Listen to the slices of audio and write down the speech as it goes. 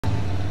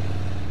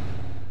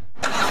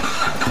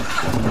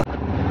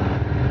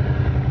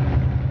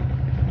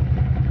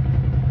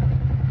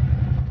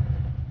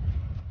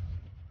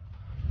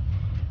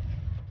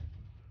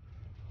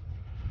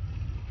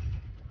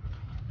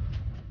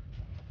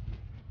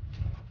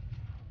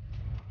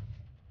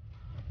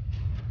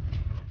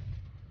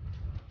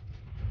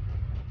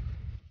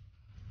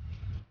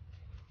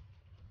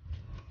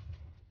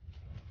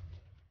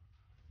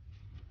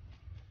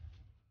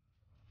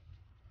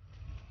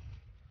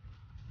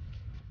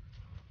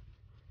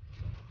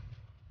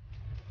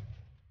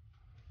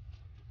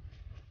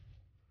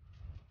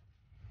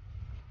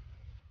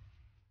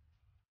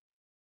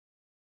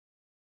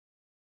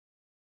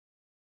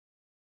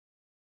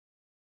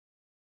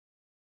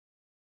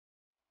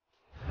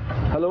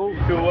Hello.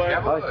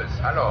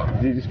 Hello.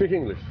 Do you speak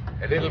English?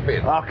 A little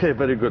bit. Okay,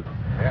 very good.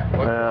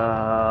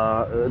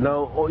 Yeah.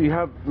 Now you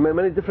have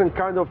many different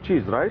kind of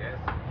cheese, right? Yes.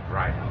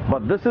 Right.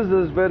 But this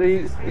is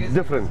very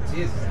different.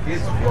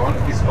 This one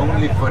is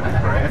only for the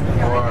bread,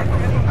 or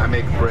I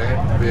make bread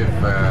with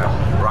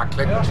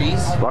raclette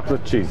cheese.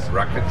 Raclette cheese.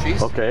 Raclette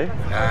cheese. Okay.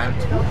 And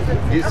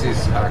this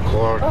is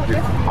called the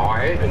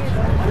pie.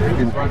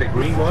 This one, the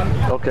green one.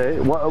 Okay.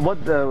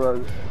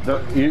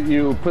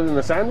 You put in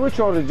a sandwich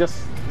or you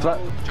just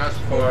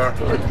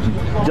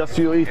just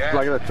you eat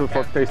like that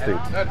for tasting?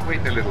 Let's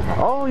wait a little more.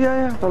 Oh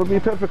yeah, that'll be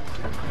perfect.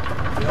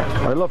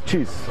 I love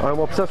cheese. I'm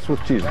obsessed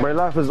with cheese. My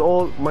life is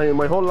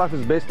my whole life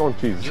is based on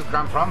cheese. You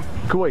come from?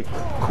 Kuwait.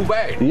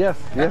 Kuwait? Yes.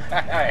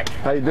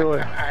 How you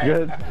doing?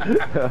 Good.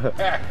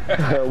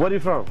 Where are you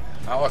from?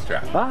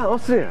 Austria. Ah,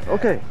 Austria.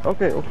 Okay.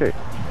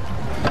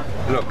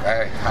 Look,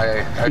 I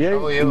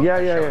show you.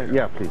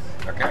 Yeah, please.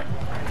 Okay.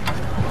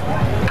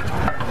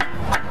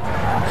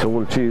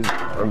 سووا التشيز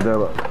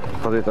عندنا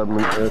طريقة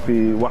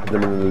في واحدة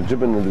من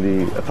الجبن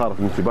اللي أثارت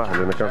انتباهي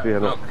لأن كان فيها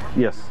نوع.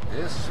 Yes.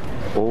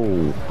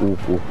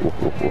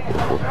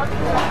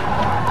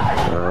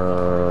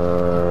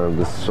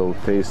 This is so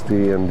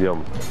tasty and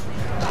yum.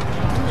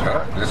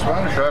 So, this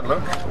one, sure,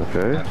 look.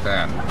 Okay. And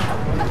then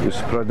you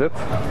spread it.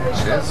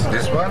 Yes,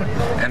 this one,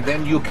 and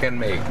then you can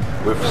make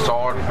with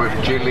salt, with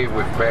chili,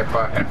 with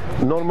pepper. And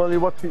normally,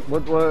 what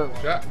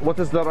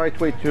is the right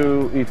way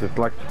to eat it?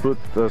 Like to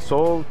put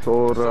salt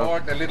or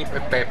salt, a little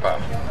bit pepper.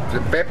 The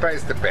pepper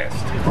is the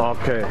best.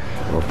 Okay.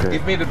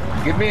 Give me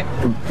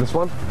this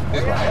one.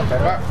 This one,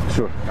 pepper.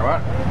 Sure. Come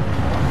on.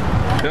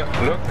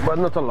 Look. But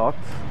not a lot.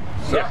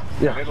 So,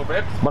 yeah. A little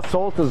bit. But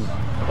salt is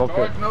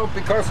okay. Salt, no,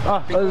 because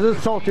is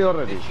it salty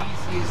already? The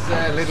cheese is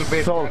a little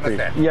bit salty.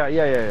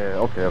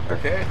 Yeah.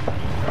 Okay.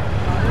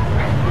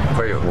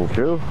 For you. Thank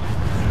you.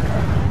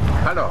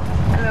 Hello.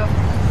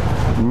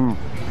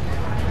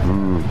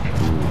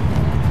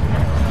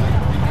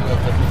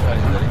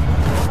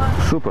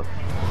 Super.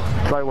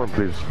 Try one,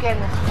 please.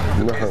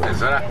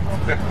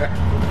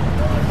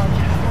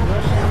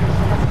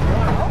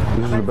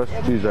 This is the best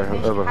cheese I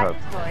have ever had.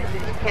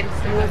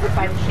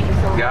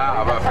 Ja,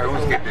 aber für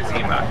uns gibt es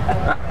immer.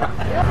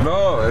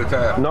 No,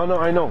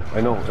 I know.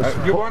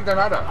 You want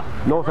another?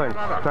 No, thanks.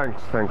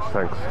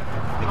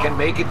 You can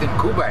make it in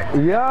Kuwait.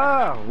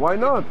 Yeah, why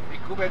not? In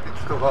Kuwait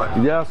it's too hot.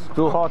 Yes,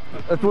 too hot.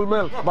 It will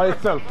melt by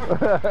itself.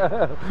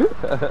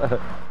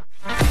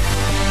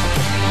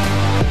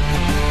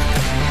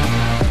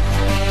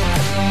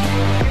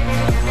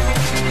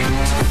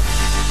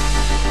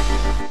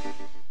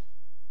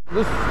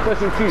 This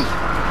special cheese,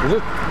 is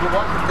it? You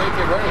want to take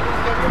it away?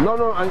 No,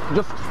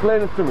 just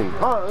explain it to me.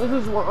 This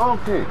is one,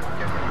 okay.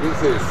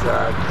 This is...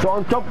 so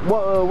on top,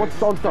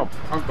 what's on top?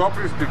 On top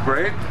is the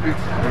bread,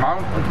 it's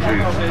mountain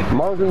cheese.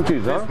 Mountain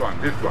cheese,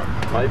 This one.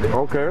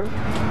 Okay.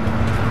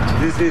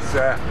 This is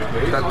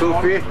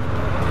tartufi.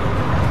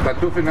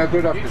 Tartufi not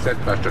good after set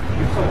pasta.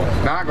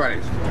 No, gar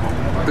nichts.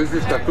 This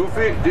is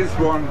tartufi. This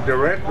one, the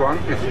red one,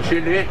 is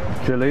chili.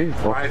 Chili.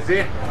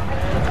 Spicy.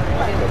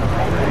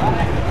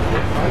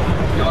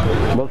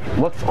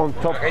 What's on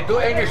top? Okay, do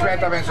English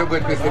weiter, wenn so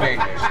gut bist in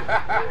English.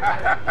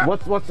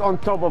 What's on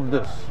top of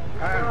this?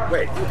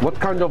 Wait. What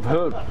kind of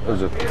herb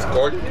is it? It's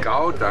called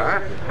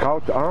Gouda.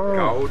 Gouda.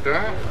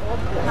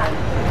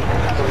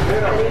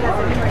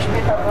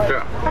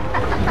 Sure.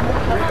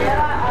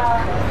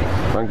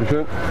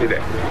 Dankeschön.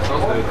 Bitte.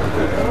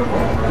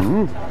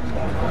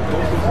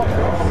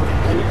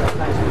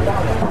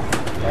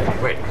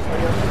 Wait.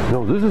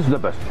 No, this is the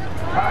best.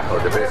 Oh,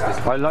 the best is...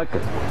 I like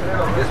it.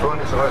 This one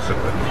is also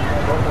good.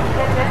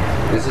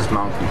 This is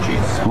mountain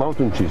cheese.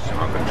 Mountain cheese.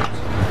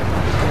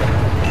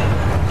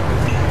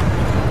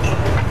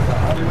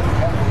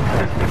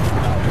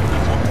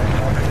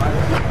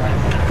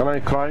 Can I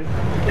cry?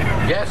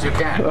 Yes, you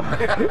can.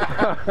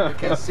 You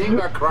can sing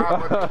or cry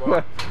what you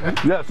want.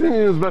 Yeah,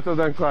 singing is better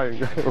than crying.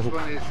 This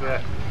one is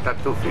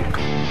tartufi.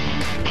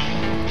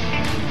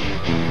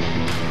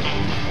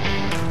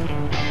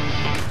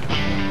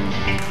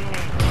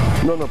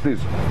 No,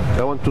 please.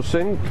 I want to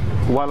sing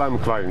while I'm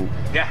crying.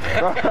 Yeah.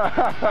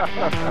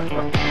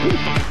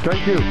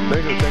 Thank you.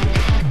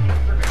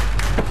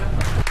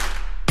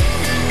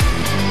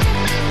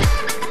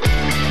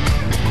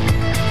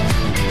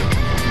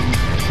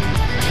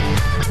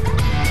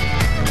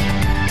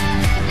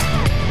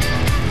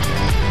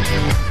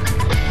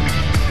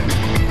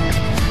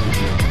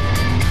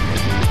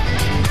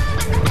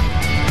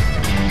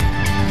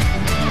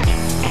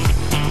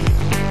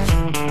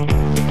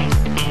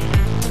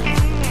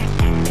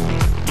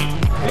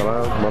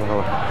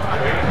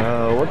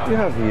 What do you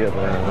have here?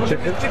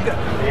 Chicken?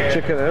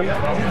 Chicken and?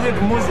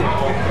 Muzi.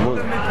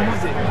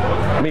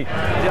 Meat?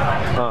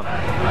 Yeah.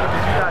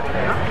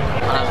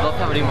 أنا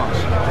أصدقها بريماش.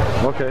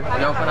 Okay.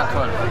 اليوم كنا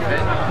 12.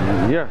 Okay?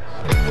 Yeah.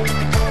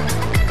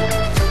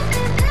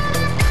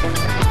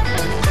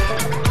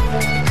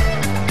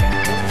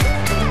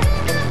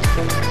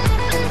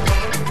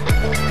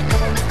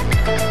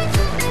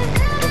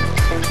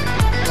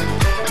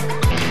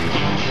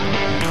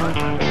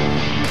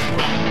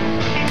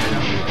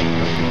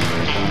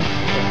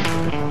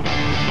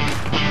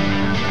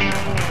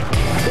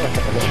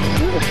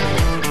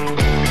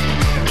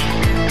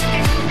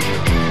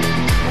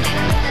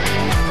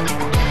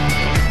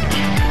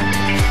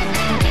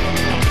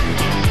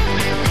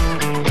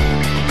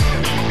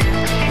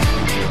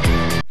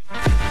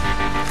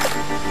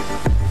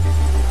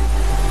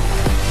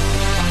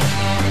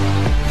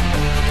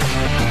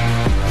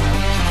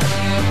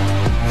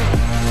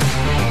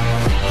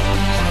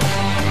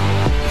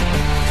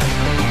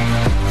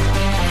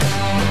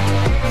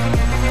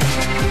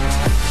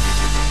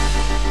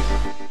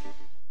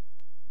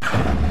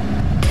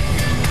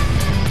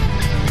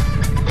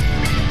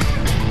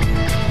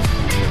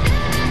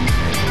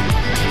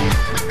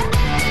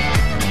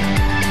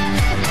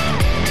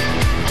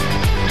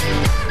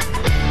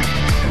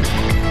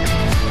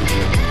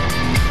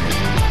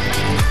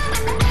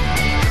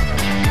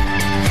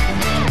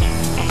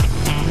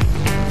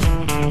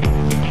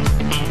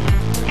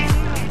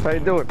 how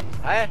you doing?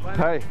 Hi.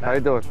 Hi, how you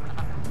doing?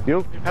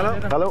 You? Hello.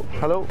 Hello,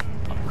 hello.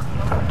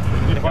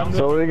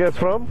 So where you guys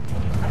from?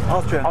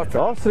 Austria.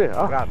 Austria.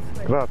 Ah. Graz.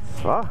 Graz.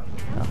 Ah.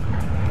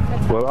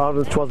 Well,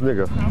 Arnold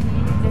Schwarzenegger.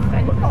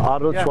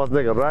 Arnold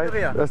Schwarzenegger, right?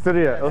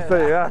 Austria.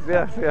 Austria.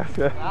 Yes.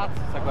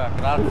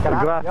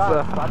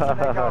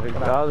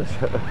 Graz.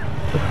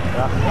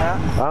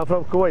 I'm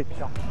from Kuwait.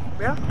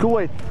 Yeah?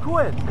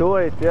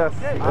 Kuwait. Yes.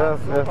 Okay.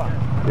 Yes.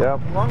 Yeah.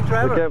 Long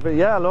travel.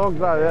 Yeah, long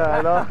drive. Yeah,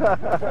 I know.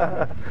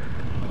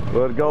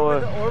 We're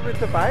going. Or with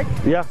the bike?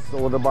 Yes,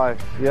 with the bike.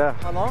 Yeah.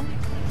 How long?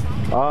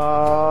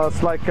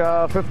 It's like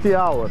 50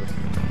 hours.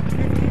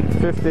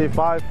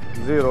 55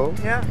 0.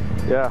 Yeah.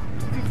 Yeah.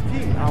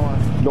 15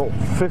 hours. No,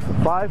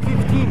 5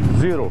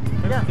 0.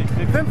 Yeah.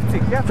 50.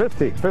 Yeah.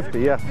 50.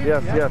 Yes.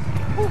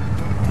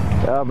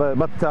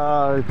 But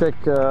it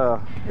take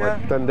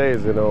like 10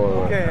 days, you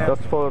know, Okay, yeah.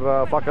 just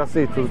for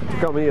vacancy to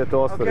come here to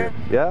Austria.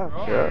 Okay. Yeah.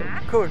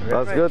 Cool.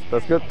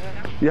 That's good.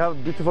 You have a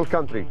beautiful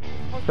country.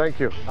 Thank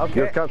you. Okay.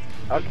 Your country.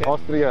 Okay.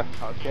 Austria.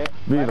 Okay.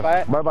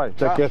 Bye bye.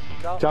 Take care.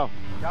 Ciao.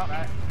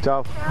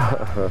 Ciao.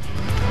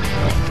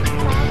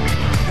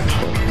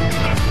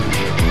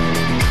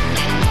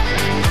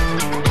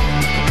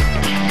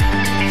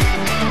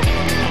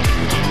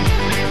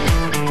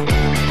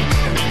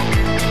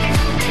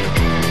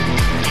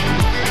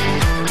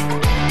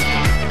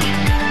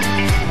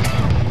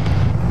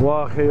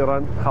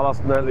 واخيرا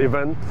خلصنا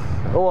الايفنت.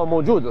 هو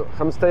موجود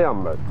 5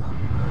 ايام بعد،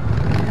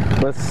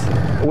 بس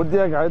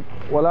ودي اقعد،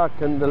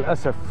 ولكن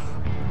للاسف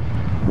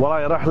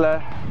وراي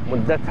رحله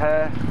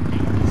مدتها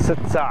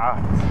 6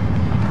 ساعات.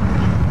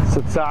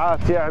 6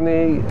 ساعات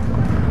يعني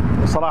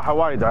صراحه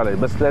وايد علي،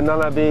 بس لان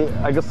انا ابي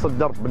اقص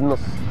الدرب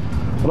بالنص.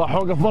 راح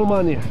اوقف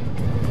بالمانيا،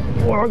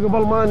 وعقب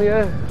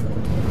المانيا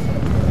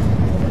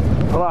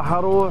راح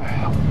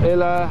اروح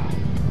الى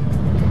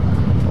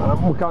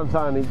مكان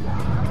ثاني.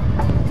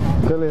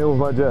 كلها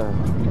مفاجأة.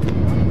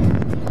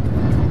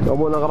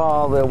 يبون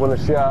اغراض، يبون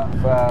اشياء،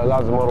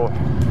 فلازم اروح.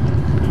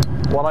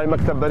 وراي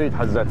مكتب بريد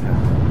حزتها.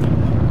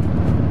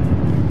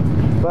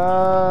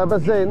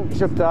 فبس زين،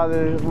 شفته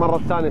هذه المرة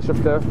الثانية،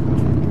 شفته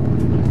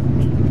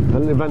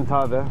الايفنت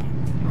هذا.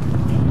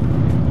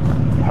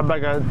 احب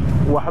اقعد،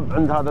 واحب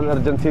عند هذا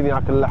الارجنتيني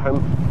ياكل لحم.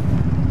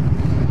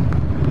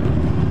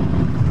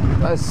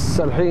 بس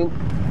الحين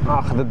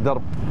اخذ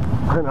الدرب،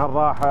 الحين على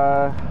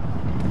الراحة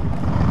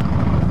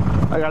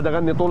اقعد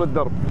اغني طول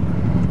الدرب.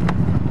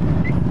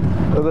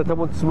 اذا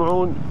تبون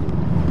تسمعون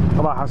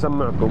راح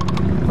اسمعكم،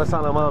 بس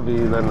انا ما ابي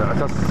لان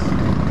على اساس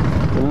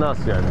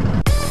الناس يعني.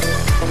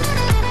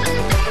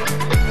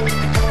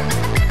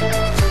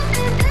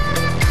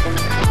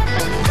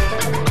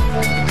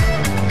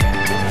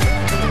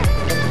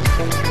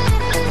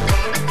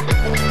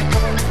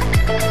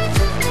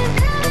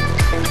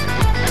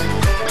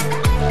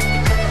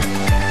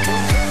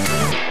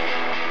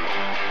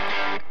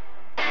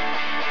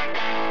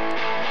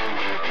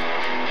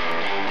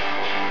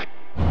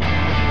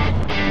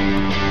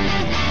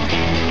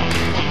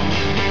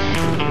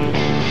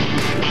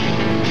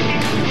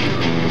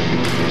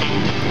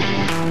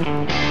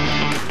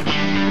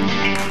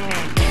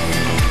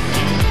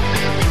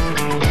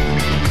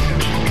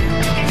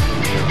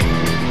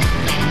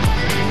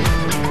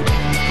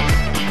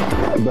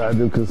 بعد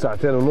يمكن 2.5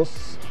 ساعة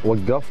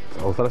وقفت،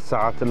 او 3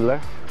 ساعات الا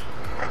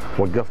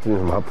وقفت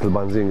محطة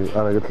البنزين.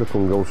 انا قلت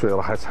لكم قبل شوي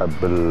راح اسحب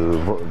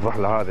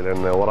الرحلة هذه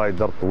لان وراي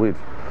درب طويل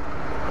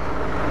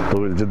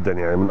جدا،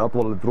 يعني من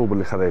اطول الدروب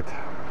اللي خذيتها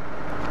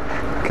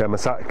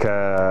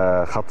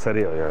كخط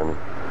سريع يعني.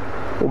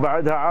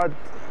 وبعدها عاد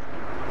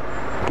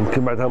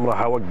يمكن بعدها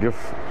راح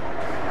اوقف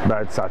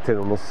بعد 2.5 ساعة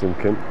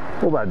يمكن،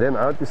 وبعدين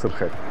عاد يصير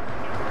خير،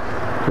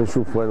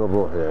 نشوف وين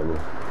نروح يعني،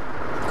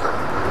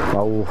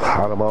 او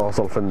على ما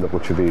اوصل فندق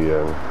وكذي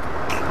يعني.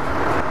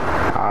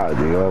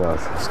 عادي انا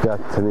قاعد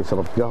هني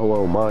شربت قهوه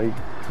وماي.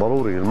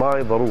 ضروري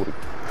الماي ضروري.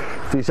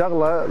 في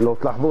شغله لو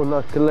تلاحظون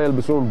هناك كله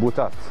يلبسون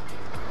بوتات.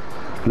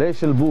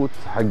 ليش البوت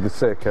حق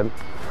السيكل؟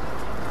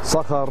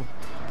 صخر،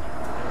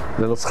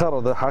 لان الصخره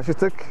اذا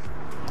حاشتك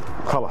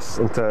خلاص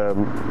انت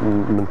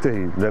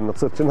منتهي، لان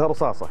تصير كأنها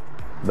رصاصه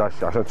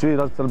داشه. عشان كذي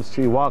لازم تلبس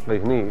شيء واقي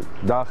هني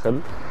داخل،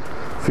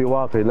 في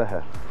واقي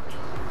لها.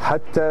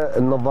 حتى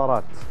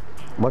النظارات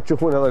ما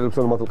تشوفون هذول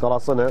يلبسون مالت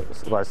القراصنه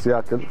راعي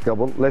السياكل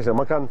قبل، ليش؟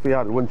 ما كان في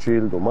هذا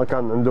الويندشيلد وما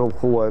كان عندهم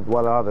خوذ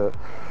ولا هذا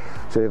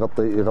شيء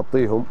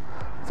يغطيهم،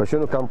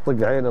 فشنو كان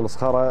طق عينه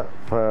الصخره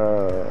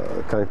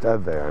فكان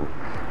يتاذى يعني.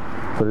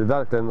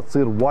 فلذلك لان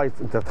تصير وايد،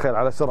 انت تخيل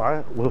على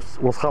سرعه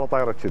والصخره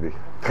طايره كذي،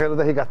 تخيل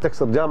اذا هي قاعد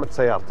تكسر جامه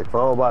سيارتك،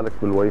 فما بالك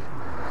بالوجه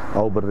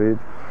او بالريد.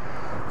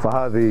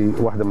 فهذه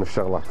واحده من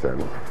الشغلات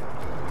يعني.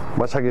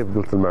 ما حقيت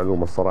قلت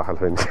المعلومه الصراحه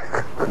الحين.